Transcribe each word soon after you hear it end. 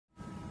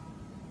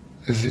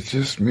Is it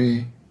just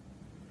me?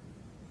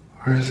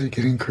 Or is it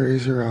getting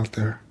crazier out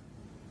there?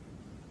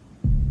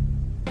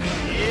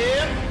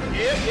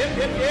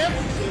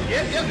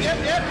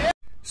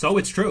 So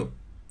it's true.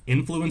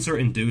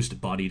 Influencer-induced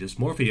body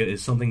dysmorphia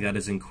is something that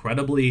is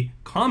incredibly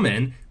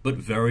common, but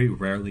very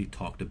rarely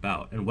talked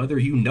about. And whether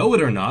you know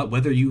it or not,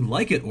 whether you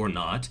like it or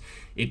not,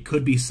 it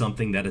could be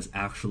something that is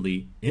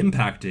actually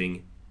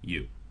impacting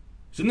you.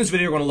 So in this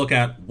video, we're going to look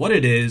at what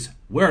it is,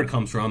 where it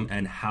comes from,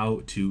 and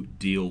how to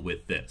deal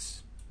with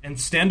this. And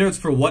standards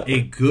for what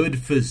a good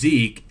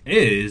physique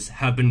is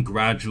have been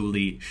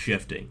gradually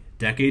shifting,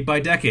 decade by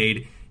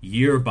decade,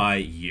 year by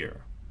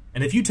year.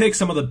 And if you take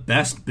some of the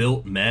best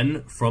built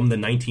men from the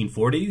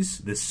 1940s,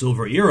 this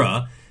silver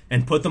era,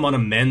 and put them on a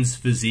men's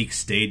physique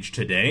stage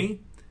today,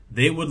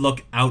 they would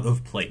look out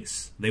of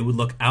place. They would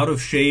look out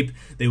of shape.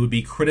 They would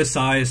be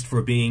criticized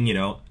for being,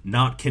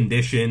 not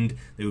conditioned.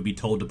 They would be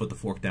told to put the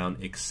fork down,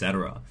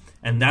 etc.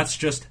 And that's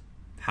just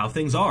how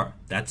things are.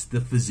 That's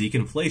the physique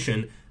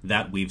inflation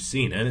that we've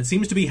seen. And it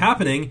seems to be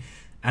happening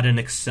at an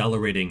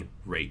accelerating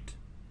rate.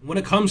 When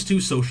it comes to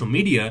social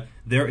media,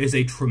 there is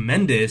a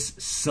tremendous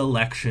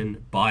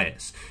selection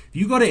bias. If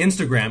you go to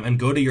Instagram and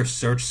go to your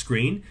search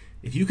screen,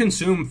 if you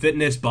consume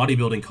fitness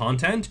bodybuilding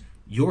content,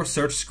 your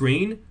search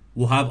screen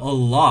will have a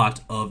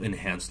lot of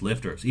enhanced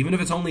lifters. Even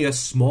if it's only a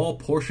small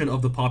portion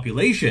of the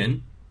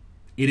population,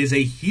 it is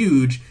a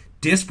huge,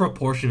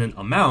 disproportionate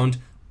amount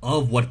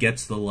of what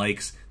gets the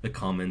likes, the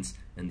comments,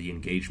 and the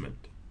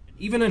engagement.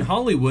 Even in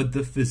Hollywood,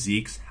 the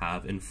physiques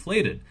have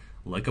inflated.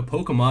 Like a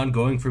Pokemon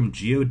going from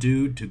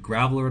Geodude to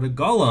Graveler to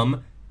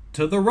Golem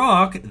to The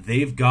Rock,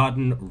 they've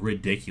gotten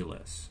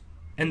ridiculous.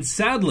 And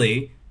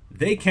sadly,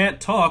 they can't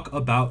talk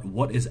about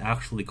what is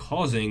actually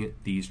causing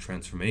these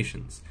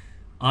transformations.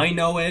 I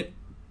know it.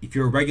 If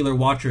you're a regular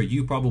watcher,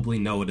 you probably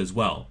know it as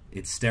well.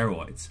 It's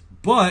steroids.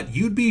 But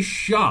you'd be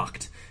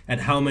shocked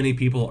at how many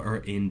people are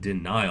in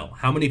denial.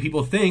 How many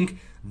people think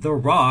The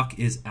Rock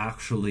is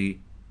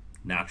actually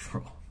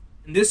natural.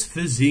 And this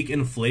physique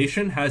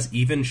inflation has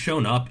even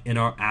shown up in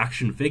our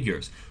action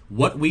figures,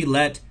 what we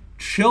let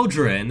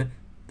children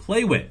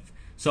play with.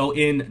 So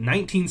in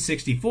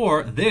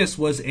 1964, this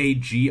was a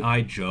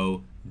G.I.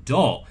 Joe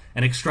doll,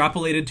 and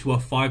extrapolated to a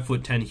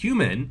 5'10"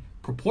 human,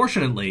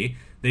 proportionately,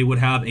 they would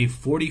have a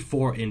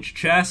 44-inch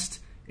chest,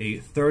 a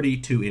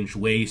 32-inch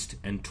waist,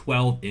 and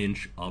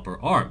 12-inch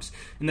upper arms.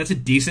 And that's a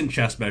decent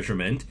chest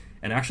measurement,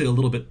 and actually a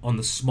little bit on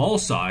the small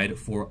side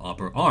for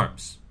upper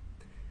arms.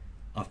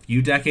 A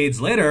few decades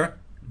later,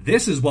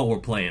 this is what we're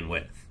playing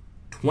with.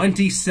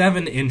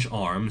 27-inch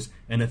arms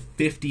and a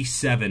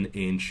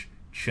 57-inch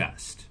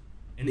chest.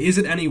 And is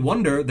it any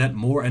wonder that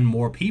more and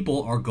more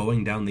people are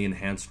going down the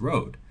enhanced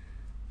road?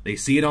 They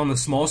see it on the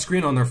small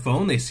screen on their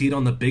phone, they see it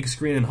on the big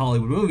screen in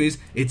Hollywood movies,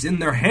 it's in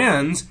their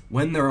hands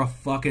when they're a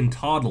fucking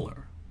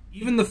toddler.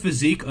 Even the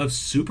physique of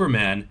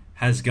Superman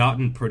has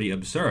gotten pretty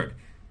absurd.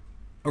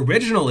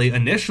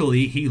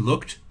 Initially, he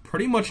looked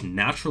pretty much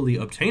naturally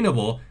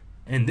obtainable,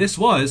 and this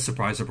was,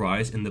 surprise,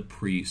 surprise, in the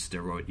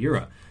pre-steroid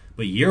era.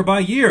 But year by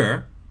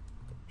year,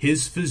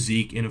 his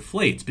physique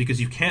inflates because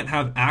you can't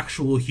have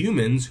actual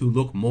humans who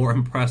look more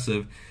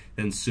impressive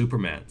than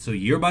Superman. So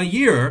year by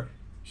year,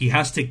 he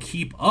has to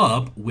keep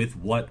up with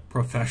what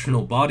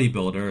professional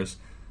bodybuilders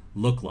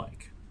look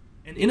like.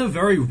 And in a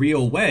very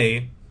real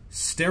way,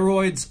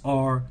 steroids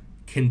are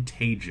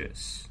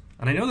contagious.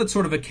 And I know that's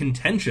sort of a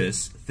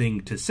contentious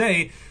thing to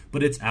say,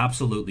 but it's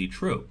absolutely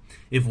true.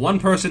 If one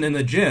person in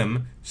the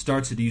gym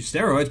starts to use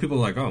steroids, people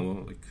are like, oh,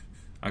 well,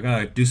 I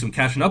gotta do some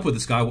catching up with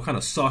this guy. What kind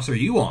of sauce are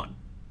you on?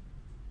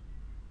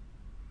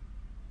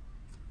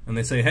 And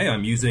they say, hey,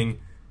 I'm using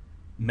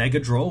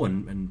Megadrol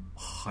and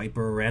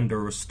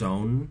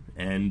Hyperandrostone.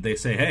 And they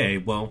say, hey,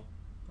 well,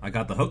 I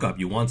got the hookup.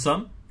 You want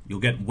some? You'll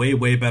get way,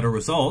 way better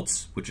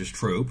results, which is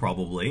true,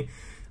 probably.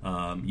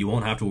 You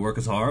won't have to work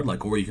as hard,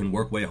 or you can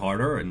work way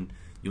harder, and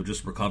you'll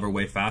just recover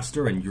way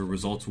faster, and your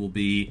results will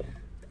be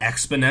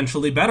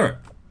exponentially better.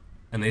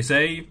 And they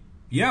say,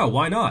 yeah,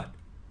 why not?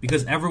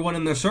 Because everyone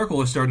in their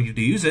circle is starting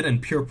to use it,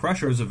 and peer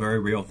pressure is a very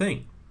real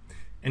thing.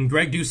 And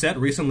Greg Doucette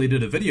recently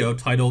did a video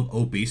titled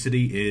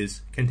Obesity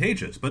is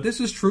Contagious. But this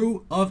is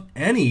true of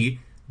any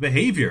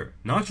behavior,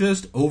 not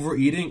just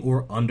overeating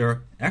or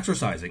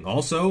under-exercising.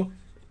 Also,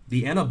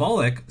 the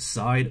anabolic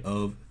side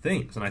of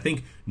things. And I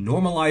think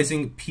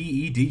normalizing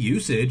PED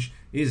usage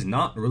is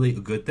not really a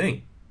good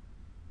thing.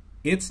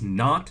 It's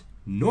not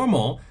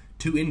normal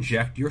to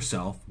inject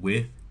yourself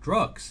with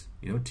drugs.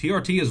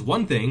 TRT is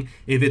one thing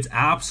if it's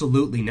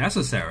absolutely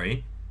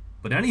necessary,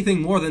 but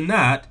anything more than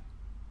that,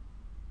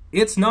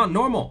 it's not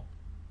normal.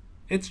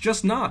 It's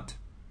just not.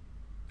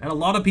 And a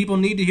lot of people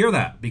need to hear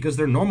that because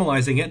they're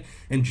normalizing it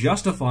and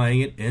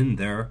justifying it in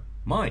their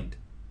mind.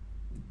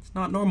 It's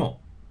not normal.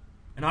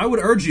 And I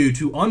would urge you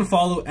to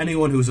unfollow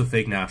anyone who's a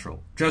fake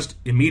natural. Just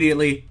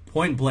immediately,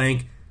 point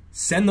blank,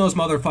 send those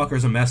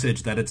motherfuckers a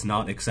message that it's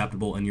not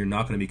acceptable and you're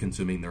not going to be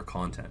consuming their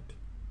content.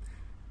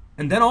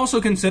 And then also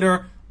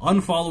consider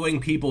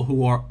unfollowing people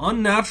who are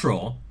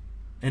unnatural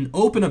and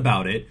open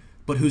about it,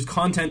 but whose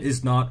content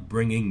is not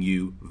bringing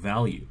you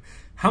value.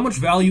 How much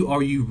value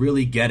are you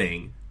really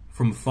getting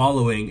from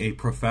following a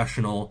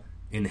professional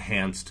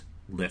enhanced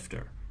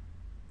lifter?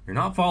 You're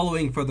not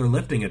following for their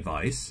lifting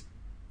advice.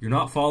 You're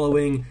not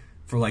following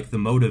for like the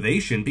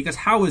motivation, because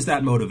how is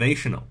that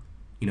motivational?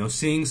 You know,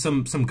 seeing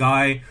some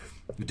guy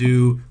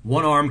do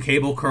one-arm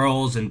cable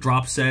curls and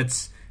drop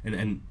sets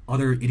and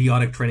other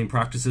idiotic training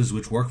practices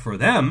which work for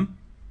them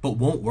but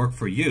won't work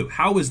for you.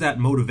 How is that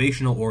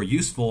motivational or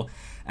useful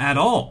at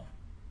all?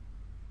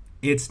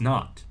 It's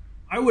not.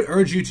 I would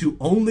urge you to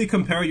only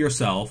compare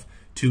yourself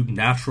to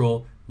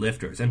natural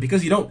lifters. And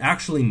because you don't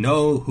actually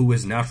know who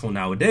is natural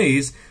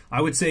nowadays,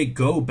 I would say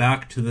go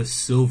back to the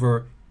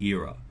silver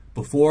era.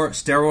 Before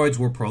steroids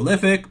were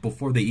prolific,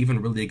 before they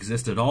even really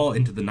existed at all,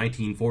 into the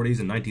 1940s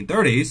and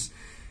 1930s,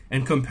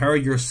 and compare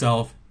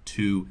yourself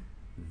to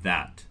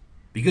that.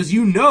 Because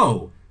you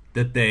know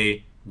that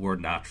they were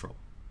natural.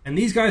 And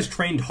these guys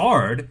trained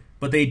hard,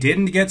 but they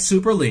didn't get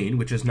super lean,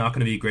 which is not going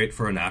to be great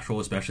for a natural,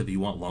 especially if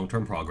you want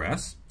long-term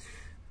progress.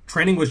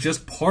 Training was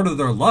just part of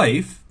their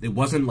life. It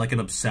wasn't like an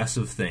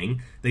obsessive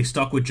thing. They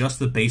stuck with just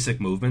the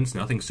basic movements,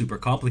 nothing super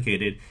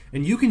complicated.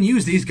 And you can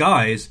use these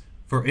guys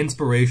for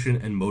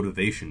inspiration and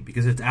motivation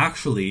because it's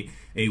actually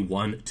a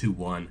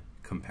one-to-one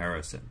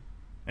comparison.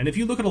 And if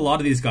you look at a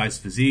lot of these guys'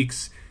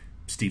 physiques,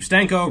 Steve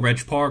Stanko,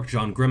 Reg Park,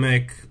 John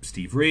Grimmick,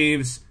 Steve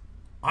Reeves,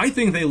 I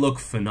think they look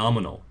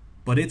phenomenal.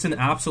 But it's an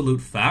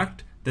absolute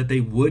fact that they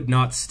would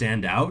not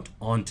stand out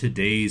on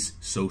today's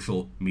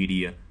social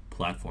media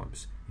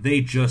platforms.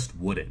 They just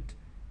wouldn't.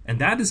 And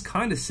that is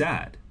kind of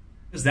sad,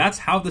 because that's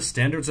how the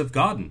standards have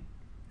gotten.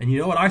 And you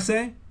know what I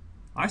say?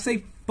 I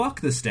say fuck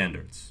the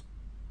standards.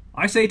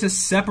 I say to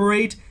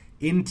separate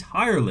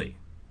entirely.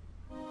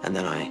 And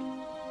then I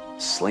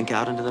slink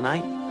out into the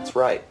night? That's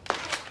right.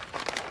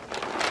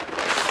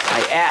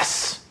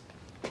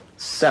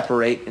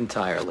 Separate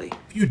entirely.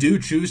 If you do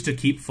choose to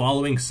keep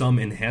following some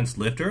enhanced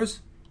lifters,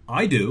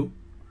 I do.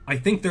 I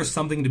think there's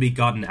something to be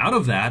gotten out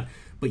of that,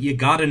 but you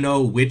gotta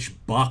know which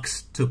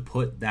box to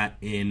put that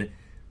in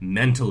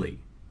mentally.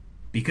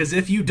 Because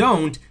if you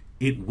don't,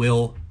 it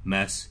will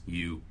mess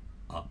you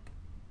up.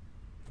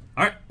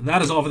 Alright,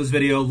 that is all for this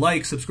video.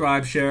 Like,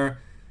 subscribe,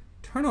 share.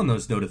 Turn on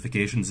those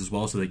notifications as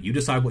well so that you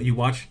decide what you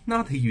watch,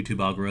 not the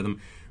YouTube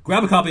algorithm.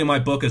 Grab a copy of my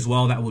book as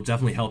well. That will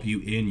definitely help you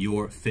in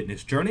your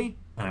fitness journey.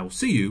 And I will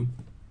see you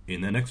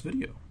in the next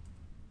video.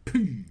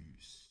 Peace.